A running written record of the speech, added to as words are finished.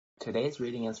Today's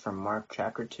reading is from Mark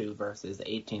chapter 2, verses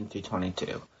 18 through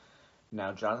 22.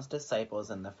 Now John's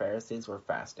disciples and the Pharisees were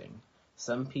fasting.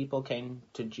 Some people came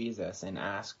to Jesus and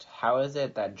asked, "How is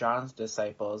it that John's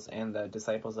disciples and the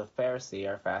disciples of Pharisee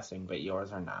are fasting, but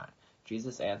yours are not?"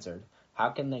 Jesus answered, "How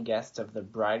can the guests of the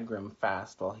bridegroom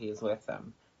fast while he is with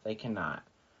them? They cannot,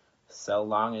 so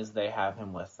long as they have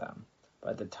him with them.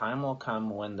 But the time will come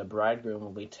when the bridegroom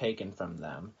will be taken from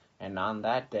them, and on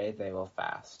that day they will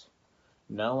fast.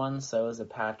 No one sews a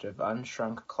patch of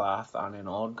unshrunk cloth on an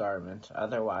old garment,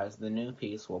 otherwise the new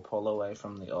piece will pull away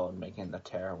from the old, making the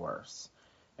tear worse.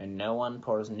 And no one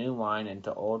pours new wine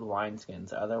into old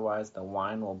wineskins, otherwise the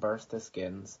wine will burst the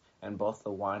skins, and both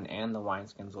the wine and the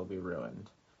wineskins will be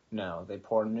ruined. No, they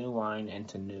pour new wine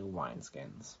into new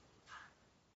wineskins."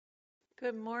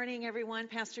 Good morning, everyone.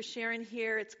 Pastor Sharon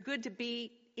here. It's good to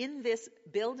be in this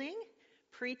building,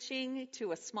 preaching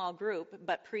to a small group,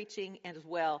 but preaching as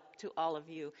well to all of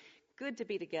you. Good to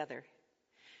be together.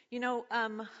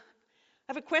 I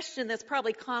have a question that's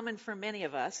probably common for many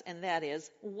of us, and that is,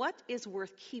 what is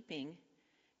worth keeping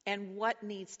and what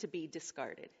needs to be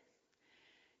discarded?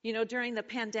 During the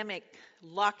pandemic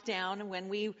lockdown, when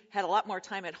we had a lot more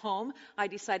time at home, I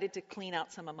decided to clean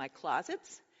out some of my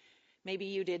closets. Maybe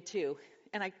you did too.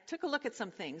 And I took a look at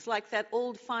some things, like that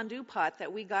old fondue pot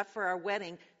that we got for our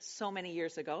wedding so many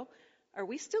years ago. Are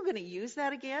we still going to use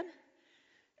that again?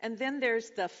 And then there's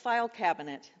the file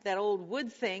cabinet, that old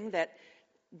wood thing that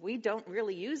we don't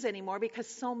really use anymore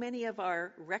because so many of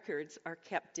our records are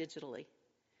kept digitally.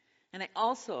 And I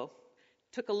also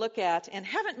took a look at, and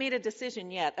haven't made a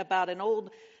decision yet, about an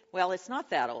old, well, it's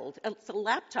not that old. It's a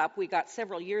laptop we got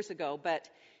several years ago, but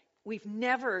we've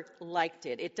never liked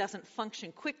it. It doesn't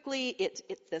function quickly. It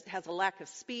has a lack of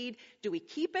speed. Do we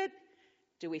keep it?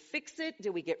 Do we fix it?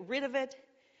 Do we get rid of it?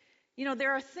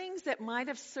 There are things that might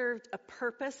have served a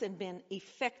purpose and been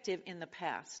effective in the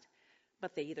past,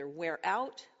 but they either wear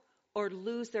out or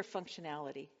lose their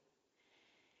functionality.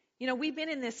 We've been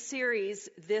in this series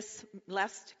this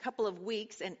last couple of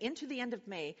weeks and into the end of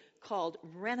May called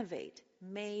Renovate,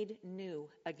 Made New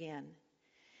Again.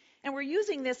 And we're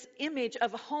using this image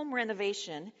of a home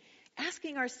renovation,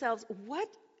 asking ourselves what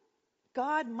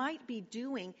God might be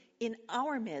doing in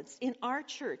our midst, in our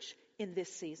church in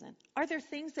this season. Are there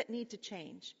things that need to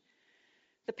change?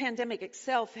 The pandemic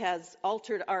itself has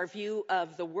altered our view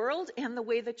of the world and the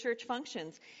way the church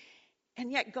functions.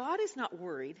 And yet God is not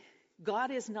worried. God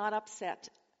is not upset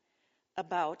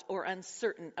about or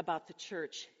uncertain about the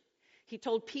church. He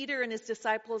told Peter and his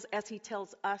disciples, as he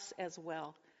tells us as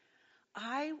well,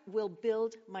 "I will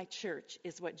build my church,"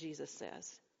 is what Jesus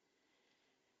says.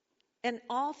 And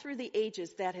all through the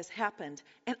ages that has happened.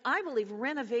 And I believe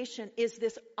renovation is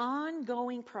this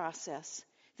ongoing process,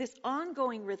 this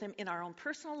ongoing rhythm in our own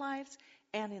personal lives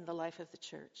and in the life of the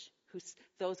church,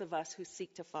 those of us who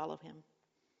seek to follow him.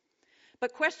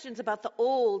 But questions about the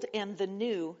old and the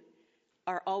new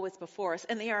are always before us,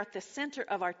 and they are at the center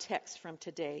of our text from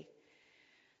today.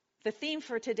 The theme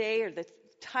for today, or the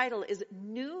title, is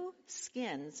New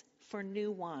Skins for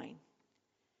New Wine.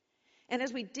 And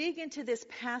as we dig into this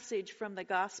passage from the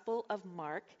Gospel of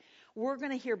Mark, we're going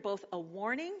to hear both a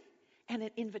warning and an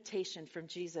invitation from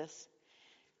Jesus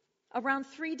around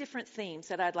three different themes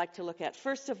that I'd like to look at.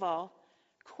 First of all,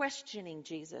 questioning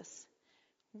Jesus.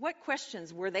 What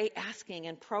questions were they asking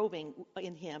and probing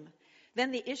in him?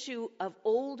 Then the issue of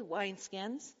old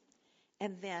wineskins,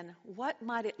 and then what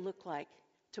might it look like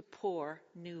to pour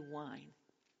new wine?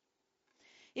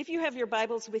 If you have your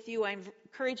Bibles with you, I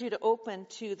encourage you to open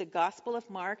to the Gospel of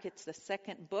Mark. It's the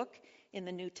second book in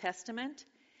the New Testament.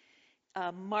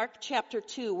 Mark chapter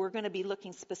 2, we're going to be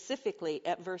looking specifically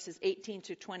at verses 18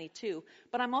 to 22.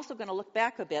 But I'm also going to look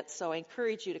back a bit, so I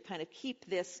encourage you to kind of keep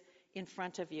this in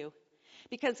front of you.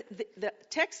 Because the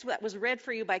text that was read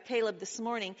for you by Caleb this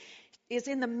morning is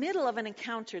in the middle of an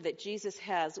encounter that Jesus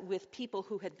has with people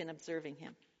who had been observing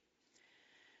him.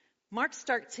 Mark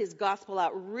starts his gospel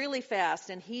out really fast,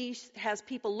 and he has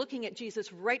people looking at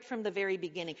Jesus right from the very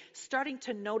beginning, starting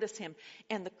to notice him,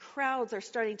 and the crowds are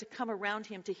starting to come around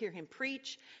him to hear him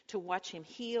preach, to watch him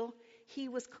heal. He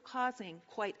was causing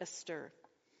quite a stir.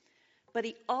 But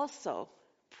he also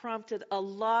prompted a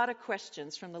lot of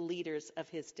questions from the leaders of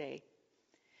his day.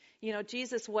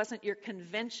 Jesus wasn't your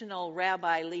conventional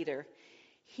rabbi leader.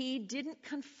 He didn't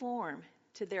conform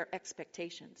to their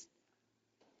expectations.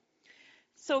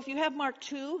 So if you have Mark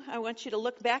 2, I want you to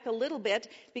look back a little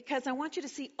bit because I want you to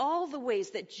see all the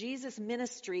ways that Jesus'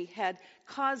 ministry had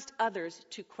caused others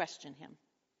to question him.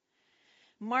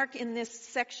 Mark in this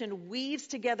section weaves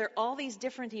together all these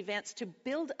different events to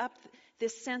build up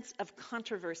this sense of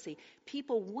controversy.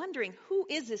 People wondering, who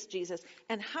is this Jesus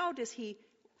and how is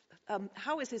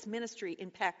his ministry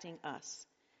impacting us?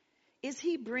 Is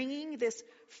he bringing this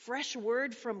fresh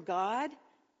word from God?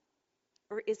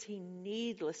 Or is he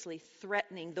needlessly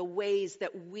threatening the ways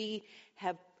that we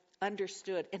have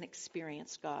understood and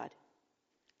experienced God?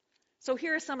 So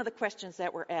here are some of the questions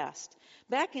that were asked.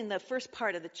 Back in the first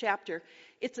part of the chapter,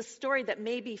 it's a story that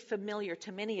may be familiar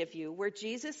to many of you, where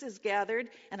Jesus is gathered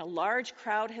and a large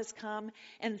crowd has come,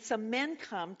 and some men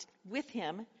come with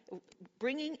him,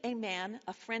 bringing a man,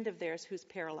 a friend of theirs, who's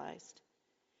paralyzed.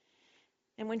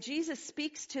 And when Jesus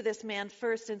speaks to this man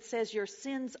first and says, your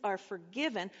sins are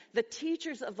forgiven, the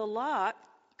teachers of the law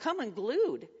come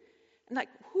unglued. And like,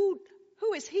 who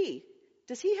is he?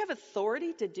 Does he have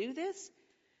authority to do this?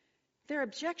 Their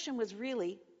objection was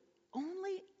really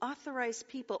only authorized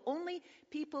people, only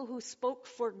people who spoke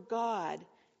for God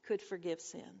could forgive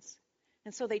sins.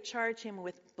 And so they charge him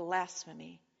with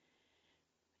blasphemy,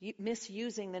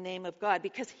 misusing the name of God,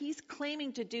 because he's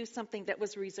claiming to do something that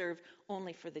was reserved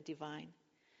only for the divine.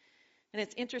 And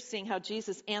it's interesting how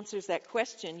Jesus answers that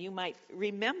question. You might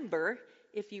remember,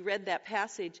 if you read that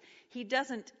passage, he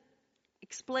doesn't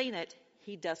explain it,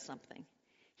 he does something.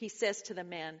 He says to the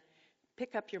man,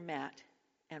 pick up your mat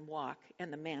and walk,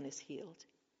 and the man is healed.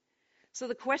 So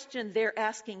the question they're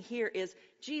asking here is,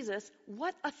 Jesus,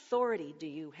 what authority do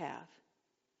you have?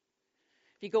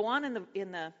 If you go on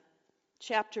in the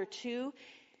chapter 2,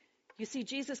 you see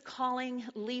Jesus calling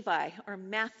Levi or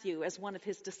Matthew as one of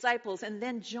his disciples, and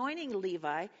then joining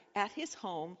Levi at his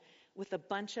home with a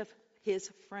bunch of his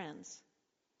friends.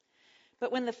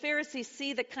 But when the Pharisees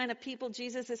see the kind of people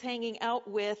Jesus is hanging out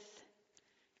with,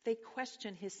 they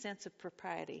question his sense of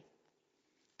propriety.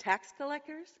 Tax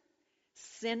collectors,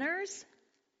 sinners,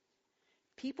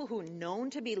 people who are known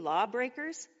to be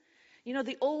lawbreakers. You know,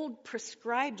 the old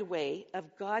prescribed way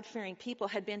of God-fearing people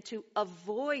had been to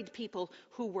avoid people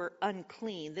who were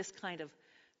unclean, this kind of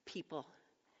people.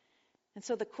 And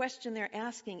so the question they're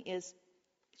asking is,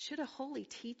 should a holy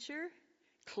teacher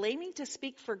claiming to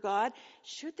speak for God,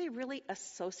 should they really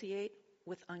associate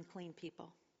with unclean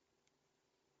people?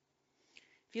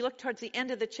 If you look towards the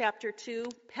end of the chapter 2,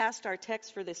 past our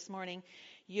text for this morning,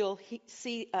 you'll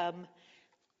see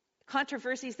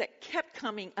controversies that kept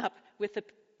coming up with the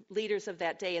leaders of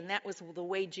that day, and that was the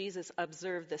way Jesus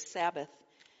observed the Sabbath.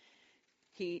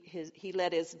 He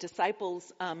let his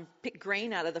disciples pick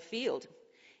grain out of the field.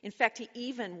 In fact, he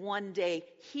even one day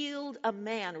healed a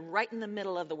man right in the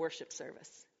middle of the worship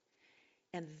service.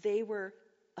 And they were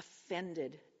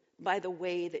offended by the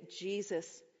way that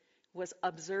Jesus was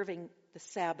observing the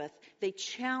Sabbath. He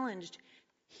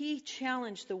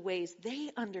challenged the ways they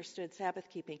understood Sabbath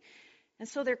keeping. And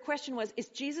so their question was, is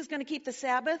Jesus going to keep the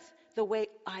Sabbath the way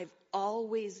I've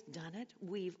always done it?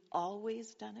 We've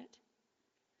always done it?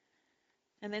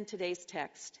 And then today's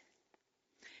text.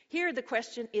 Here the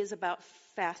question is about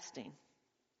fasting.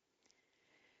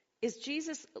 Is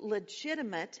Jesus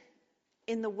legitimate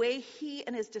in the way he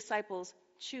and his disciples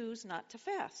choose not to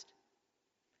fast?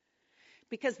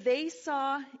 Because they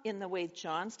saw in the way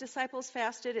John's disciples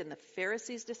fasted and the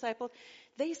Pharisees' disciples,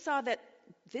 they saw that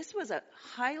this was a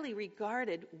highly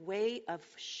regarded way of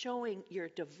showing your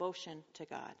devotion to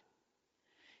God.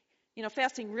 You know,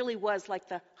 fasting really was like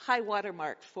the high water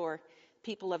mark for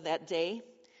people of that day.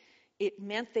 It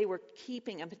meant they were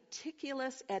keeping a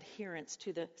meticulous adherence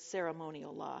to the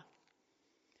ceremonial law.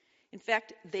 In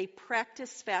fact, they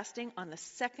practiced fasting on the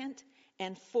second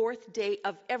and fourth day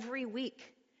of every week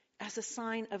as a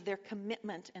sign of their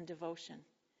commitment and devotion.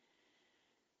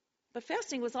 But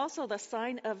fasting was also the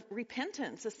sign of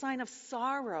repentance, a sign of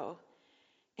sorrow.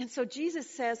 And so Jesus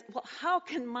says, well, how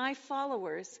can my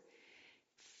followers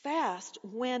fast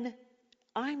when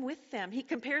I'm with them? He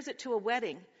compares it to a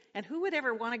wedding. And who would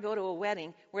ever want to go to a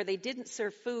wedding where they didn't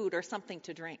serve food or something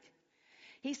to drink?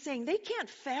 He's saying they can't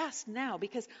fast now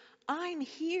because I'm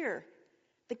here.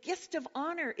 The guest of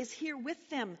honor is here with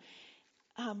them.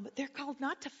 They're called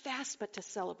not to fast, but to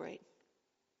celebrate.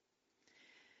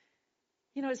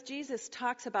 You know, as Jesus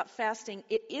talks about fasting,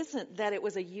 it isn't that it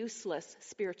was a useless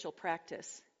spiritual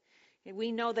practice.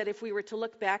 We know that if we were to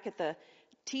look back at the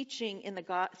teaching in the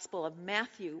Gospel of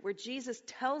Matthew, where Jesus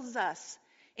tells us,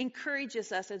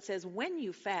 encourages us, and says, when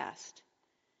you fast.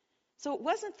 So it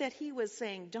wasn't that he was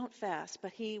saying, don't fast,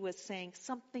 but he was saying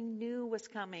something new was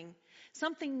coming.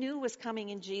 Something new was coming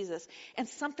in Jesus, and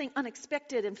something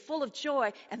unexpected and full of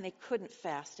joy, and they couldn't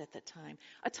fast at the time.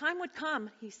 A time would come,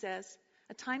 he says,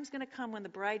 a time's going to come when the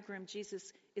bridegroom,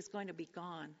 Jesus, is going to be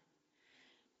gone.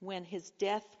 when his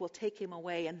death will take him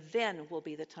away, and then will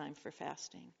be the time for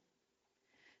fasting.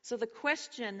 So the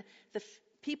question the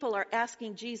people are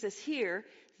asking Jesus here,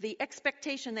 the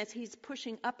expectation that he's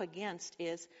pushing up against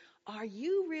is, are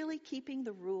you really keeping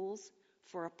the rules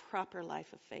for a proper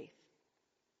life of faith?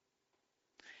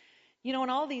 You know, in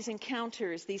all these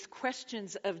encounters, these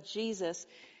questions of Jesus,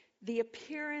 the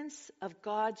appearance of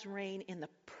God's reign in the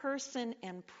person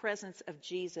and presence of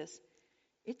Jesus,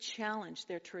 it challenged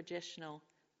their traditional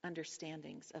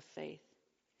understandings of faith.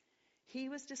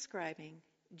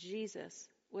 Jesus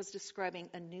was describing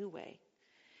a new way.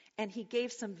 And he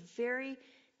gave some very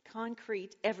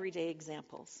concrete, everyday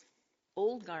examples.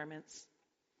 Old garments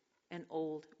and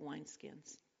old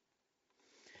wineskins.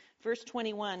 Verse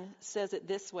 21 says it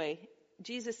this way.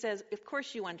 Jesus says, of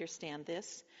course you understand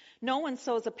this. No one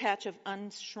sews a patch of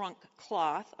unshrunk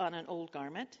cloth on an old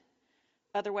garment.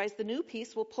 Otherwise, the new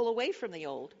piece will pull away from the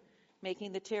old,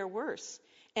 making the tear worse.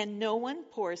 And no one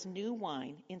pours new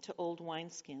wine into old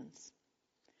wineskins.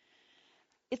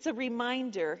 It's a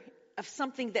reminder of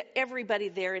something that everybody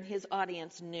there in his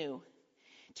audience knew.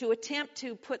 To attempt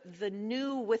to put the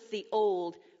new with the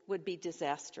old would be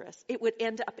disastrous. It would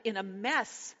end up in a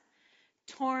mess.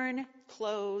 Torn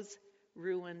clothes,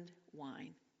 ruined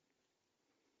wine.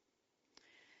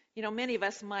 You know, many of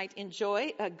us might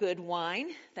enjoy a good wine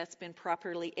that's been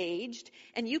properly aged,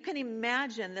 and you can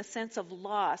imagine the sense of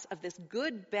loss of this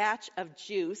good batch of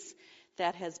juice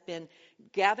that has been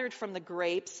gathered from the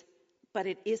grapes, but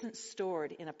it isn't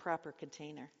stored in a proper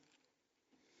container.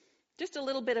 Just a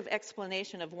little bit of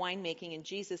explanation of winemaking in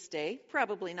Jesus' day,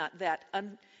 probably not that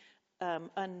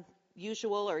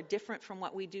unusual or different from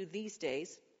what we do these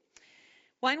days.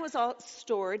 Wine was all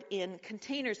stored in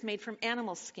containers made from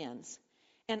animal skins.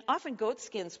 And often goat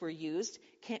skins were used.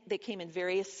 They came in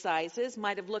various sizes,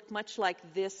 might have looked much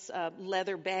like this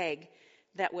leather bag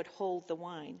that would hold the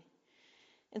wine.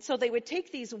 And so they would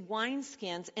take these wine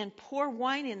skins and pour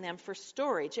wine in them for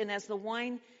storage. And as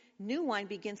the new wine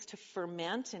begins to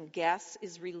ferment and gas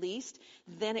is released,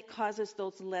 then it causes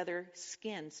those leather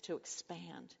skins to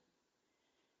expand.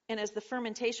 And as the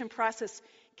fermentation process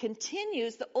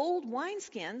continues, the old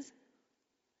wineskins,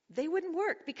 they wouldn't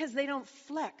work because they don't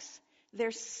flex.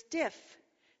 They're stiff.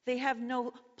 They have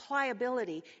no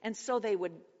pliability. And so they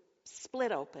would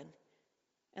split open.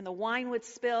 And the wine would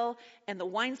spill, and the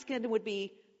wineskin would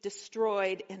be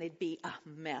destroyed, and it'd be a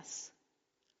mess.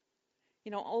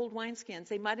 You know, old wineskins,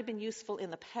 they might have been useful in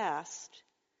the past,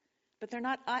 but they're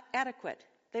not adequate.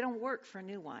 They don't work for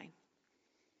new wine.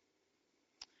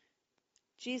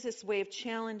 Jesus' way of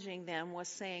challenging them was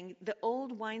saying, the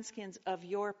old wineskins of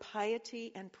your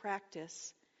piety and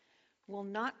practice will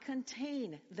not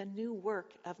contain the new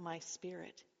work of my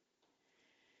Spirit.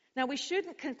 Now, we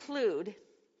shouldn't conclude,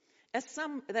 as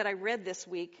some that I read this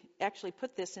week actually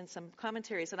put this in some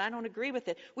commentaries, and I don't agree with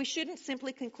it. We shouldn't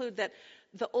simply conclude that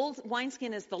the old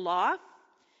wineskin is the law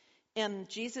and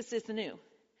Jesus is the new.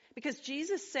 Because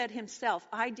Jesus said himself,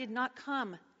 I did not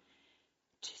come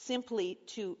simply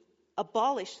to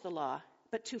abolish the law,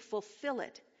 but to fulfill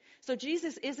it. So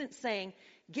Jesus isn't saying,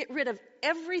 get rid of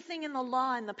everything in the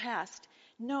law in the past.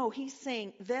 No, he's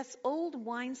saying this old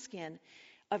wineskin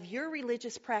of your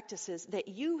religious practices that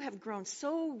you have grown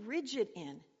so rigid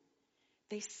in,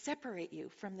 they separate you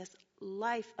from this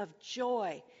life of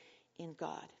joy in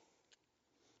God.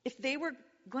 If they were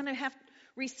going to have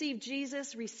receive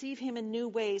Jesus, receive him in new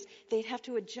ways, they'd have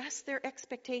to adjust their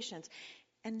expectations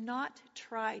and not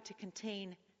try to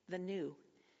contain the new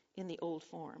in the old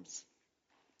forms.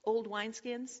 Old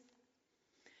wineskins,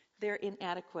 they're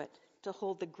inadequate to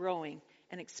hold the growing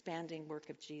and expanding work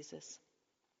of Jesus.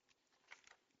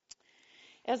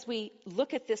 As we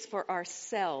look at this for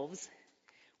ourselves,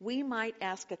 we might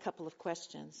ask a couple of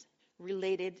questions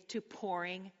related to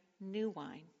pouring new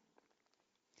wine.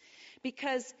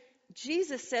 Because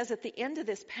Jesus says at the end of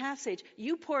this passage,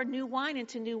 you pour new wine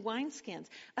into new wineskins,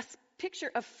 a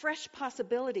picture of fresh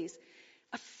possibilities,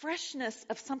 a freshness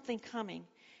of something coming.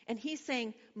 And he's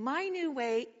saying, my new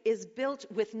way is built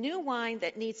with new wine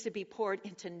that needs to be poured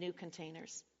into new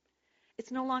containers.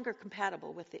 It's no longer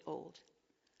compatible with the old.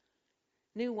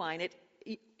 New wine,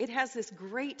 it has this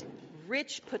great,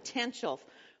 rich potential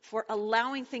for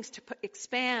allowing things to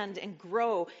expand and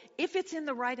grow if it's in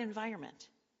the right environment.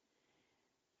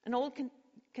 An old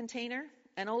container,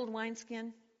 an old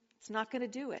wineskin, it's not going to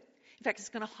do it. In fact, it's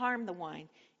going to harm the wine.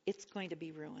 It's going to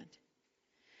be ruined.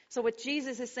 So what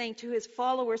Jesus is saying to his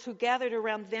followers who gathered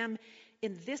around them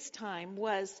in this time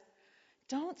was,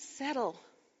 don't settle.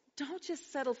 Don't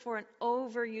just settle for an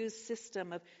overused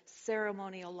system of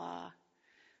ceremonial law,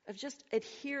 of just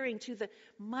adhering to the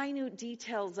minute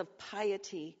details of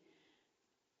piety.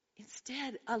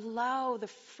 Instead, allow the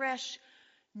fresh,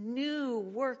 new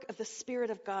work of the Spirit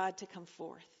of God to come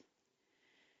forth.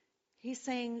 He's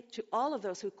saying to all of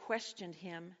those who questioned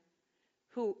him,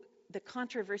 who the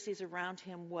controversies around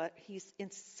him, what he's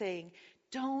saying,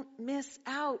 don't miss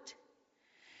out.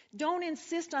 Don't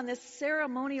insist on this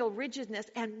ceremonial rigidness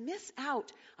and miss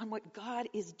out on what God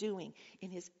is doing in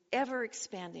his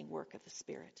ever-expanding work of the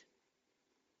Spirit.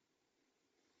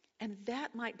 And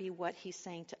that might be what he's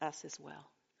saying to us as well.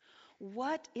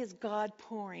 What is God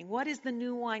pouring? What is the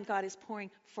new wine God is pouring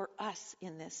for us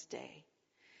in this day?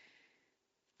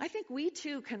 I think we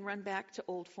too can run back to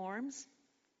old forms,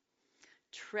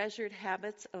 treasured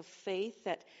habits of faith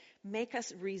that make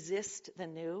us resist the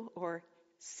new or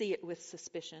see it with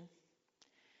suspicion.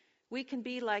 We can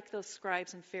be like those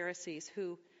scribes and Pharisees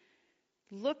who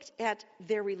looked at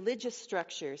their religious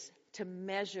structures to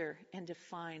measure and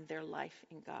define their life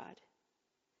in God.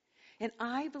 And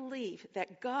I believe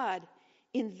that God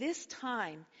in this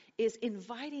time is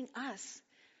inviting us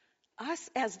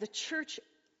as the church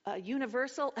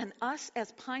universal and us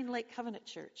as Pine Lake Covenant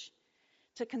Church,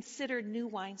 to consider new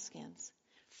wineskins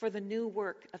for the new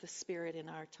work of the Spirit in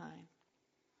our time.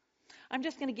 I'm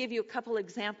just going to give you a couple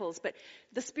examples, but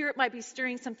the Spirit might be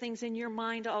stirring some things in your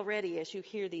mind already as you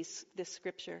hear this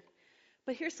scripture.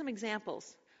 But here's some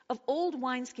examples of old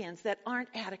wineskins that aren't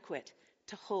adequate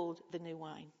to hold the new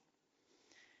wine.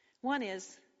 One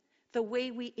is the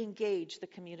way we engage the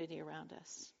community around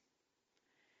us.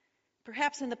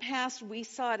 Perhaps in the past we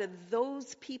saw to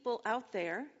those people out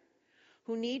there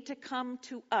who need to come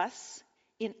to us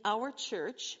in our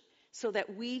church so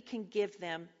that we can give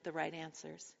them the right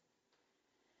answers.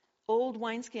 Old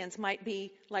wineskins might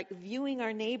be like viewing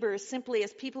our neighbors simply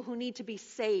as people who need to be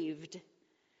saved,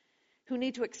 who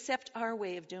need to accept our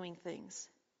way of doing things,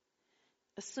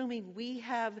 assuming we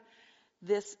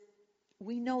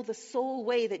know the sole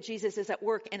way that Jesus is at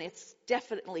work, and it's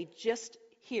definitely just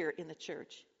here in the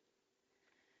church.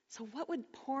 So what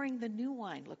would pouring the new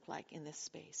wine look like in this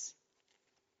space?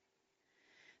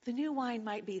 The new wine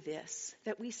might be this,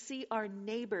 that we see our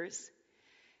neighbors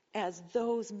as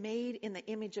those made in the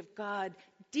image of God,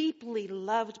 deeply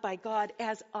loved by God,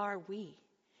 as are we.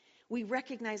 We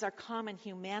recognize our common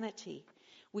humanity.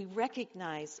 We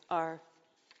recognize our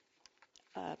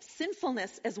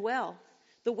sinfulness as well,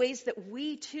 the ways that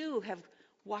we too have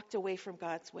walked away from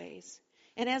God's ways.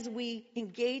 And as we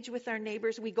engage with our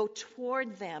neighbors, we go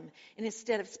toward them, and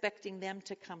instead of expecting them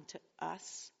to come to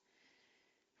us,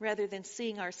 rather than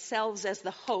seeing ourselves as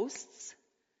the hosts,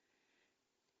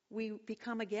 we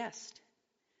become a guest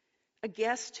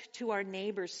to our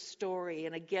neighbor's story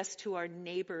and a guest to our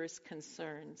neighbor's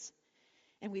concerns.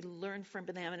 And we learn from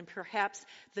them. And perhaps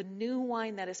the new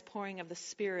wine that is pouring of the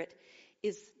Spirit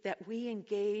is that we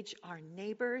engage our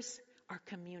neighbors, our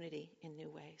community in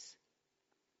new ways.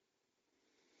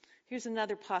 Here's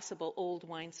another possible old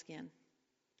wineskin.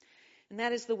 And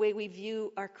that is the way we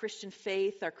view our Christian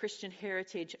faith, our Christian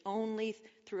heritage, only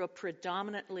through a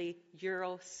predominantly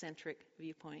Eurocentric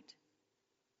viewpoint.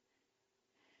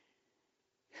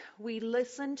 We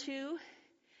listen to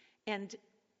and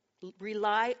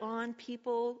rely on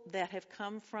people that have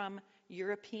come from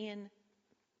European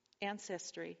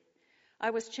ancestry.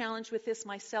 I was challenged with this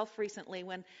myself recently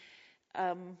when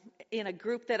in a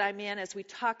group that I'm in, as we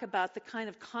talk about the kind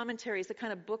of commentaries, the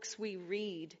kind of books we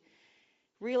read,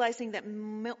 realizing that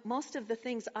most of the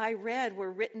things I read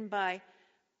were written by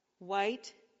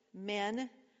white men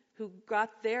who got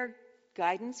their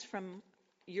guidance from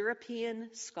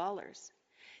European scholars.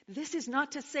 This is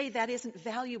not to say that isn't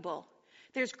valuable.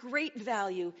 There's great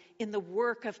value in the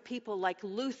work of people like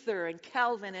Luther and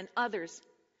Calvin and others.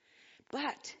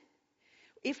 But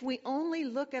if we only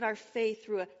look at our faith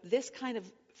through this kind of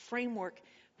framework,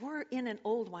 we're in an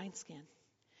old wineskin.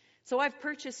 So I've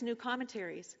purchased new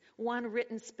commentaries, one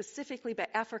written specifically by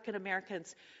African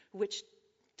Americans, which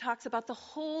talks about the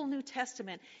whole New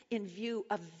Testament in view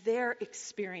of their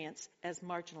experience as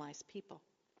marginalized people.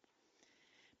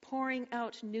 Pouring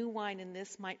out new wine in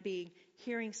this might be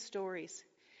hearing stories,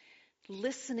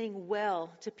 listening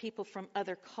well to people from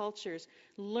other cultures,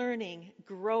 learning,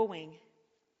 growing,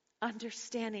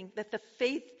 understanding that the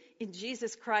faith in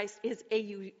Jesus Christ is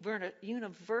a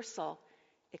universal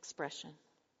expression.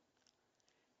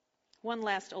 One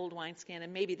last old wineskin,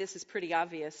 and maybe this is pretty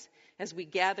obvious as we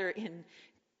gather in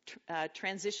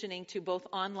transitioning to both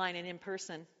online and in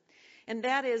person, and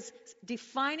that is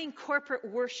defining corporate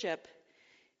worship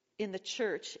in the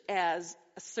church as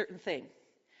a certain thing.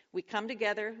 We come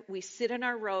together, we sit in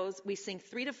our rows, we sing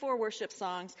 3 to 4 worship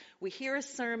songs, we hear a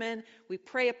sermon, we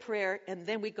pray a prayer, and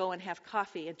then we go and have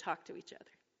coffee and talk to each other.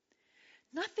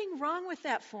 Nothing wrong with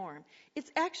that form.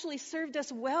 It's actually served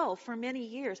us well for many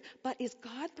years. But is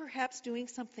God perhaps doing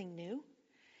something new?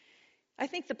 I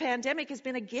think the pandemic has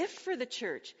been a gift for the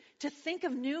church to think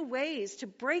of new ways, to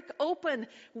break open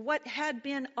what had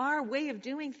been our way of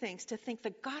doing things, to think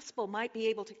the gospel might be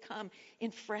able to come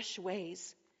in fresh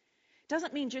ways.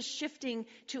 Doesn't mean just shifting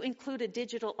to include a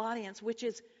digital audience, which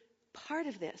is part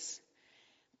of this,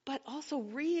 but also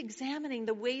re-examining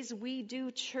the ways we do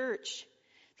church,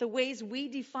 the ways we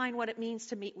define what it means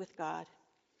to meet with God.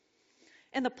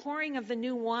 And the pouring of the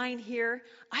new wine here,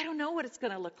 I don't know what it's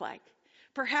going to look like.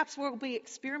 Perhaps we'll be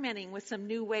experimenting with some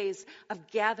new ways of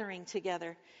gathering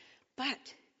together.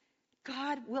 But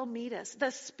God will meet us.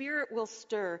 The Spirit will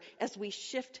stir as we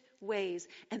shift ways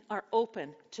and are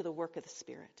open to the work of the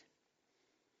Spirit.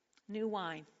 New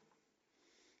wine,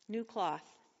 new cloth.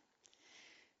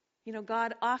 You know,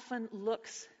 God often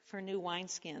looks for new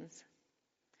wineskins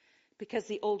because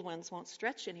the old ones won't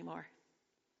stretch anymore.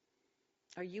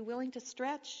 Are you willing to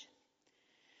stretch?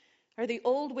 Are the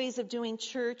old ways of doing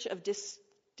church, of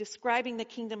describing the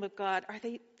kingdom of God, are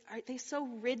they so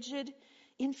rigid,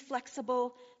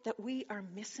 inflexible, that we are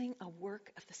missing a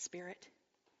work of the Spirit?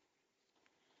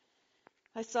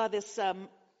 I saw this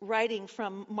writing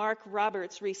from Mark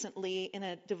Roberts recently in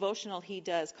a devotional he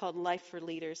does called Life for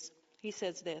Leaders. He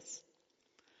says this: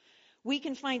 "We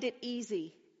can find it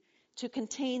easy to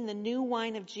contain the new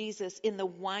wine of Jesus in the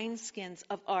wineskins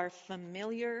of our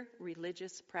familiar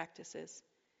religious practices.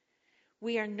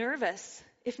 We are nervous,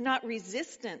 if not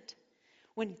resistant,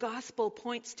 when gospel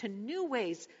points to new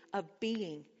ways of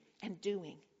being and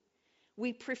doing.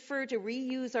 We prefer to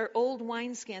reuse our old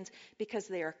wineskins because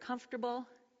they are comfortable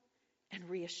and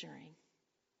reassuring."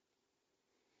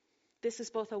 This is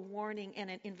both a warning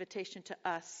and an invitation to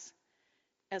us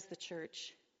as the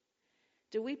church.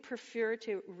 Do we prefer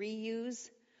to reuse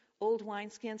old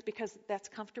wineskins because that's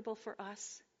comfortable for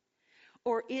us?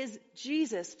 Or is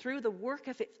Jesus, through the work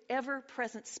of His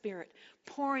ever-present Spirit,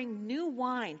 pouring new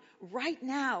wine right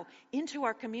now into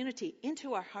our community,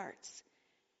 into our hearts?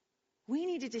 We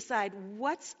need to decide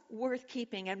what's worth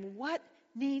keeping and what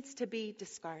needs to be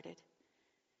discarded.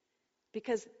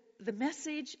 Because the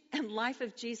message and life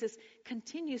of Jesus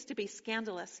continues to be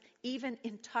scandalous, even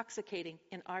intoxicating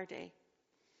in our day.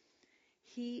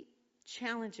 He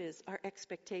challenges our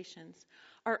expectations,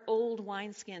 our old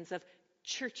wineskins of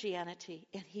churchianity,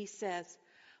 and He says,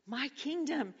 "My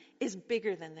kingdom is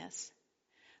bigger than this.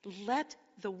 Let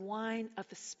the wine of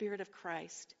the Spirit of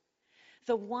Christ,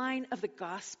 the wine of the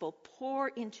gospel, pour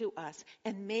into us,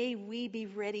 and may we be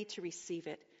ready to receive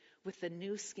it with the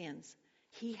new skins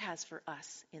He has for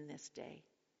us in this day."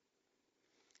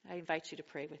 I invite you to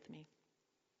pray with me.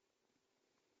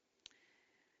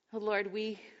 Oh Lord,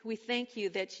 we thank You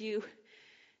that You,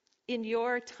 in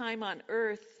Your time on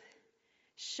earth,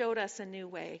 showed us a new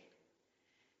way.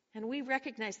 And we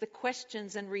recognize the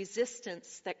questions and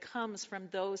resistance that comes from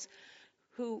those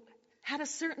who had a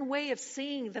certain way of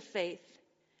seeing the faith.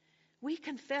 We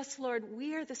confess, Lord,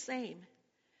 we are the same.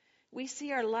 We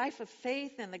see our life of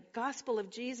faith and the gospel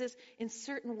of Jesus in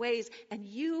certain ways, and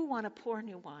You want to pour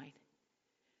new wine.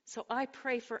 So I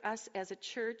pray for us as a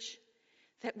church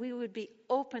that we would be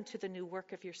open to the new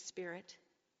work of Your Spirit.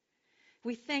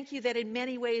 We thank You that in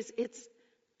many ways it's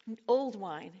old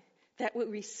wine that we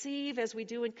receive as we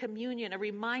do in communion, a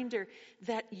reminder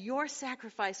that Your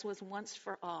sacrifice was once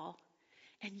for all.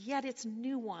 And yet it's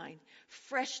new wine,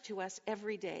 fresh to us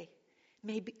every day.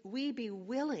 May we be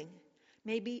willing,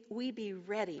 may we be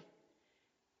ready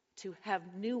to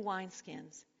have new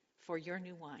wineskins for Your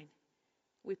new wine.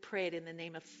 We pray it in the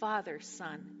name of Father,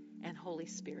 Son, and Holy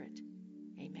Spirit.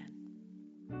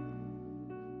 Amen.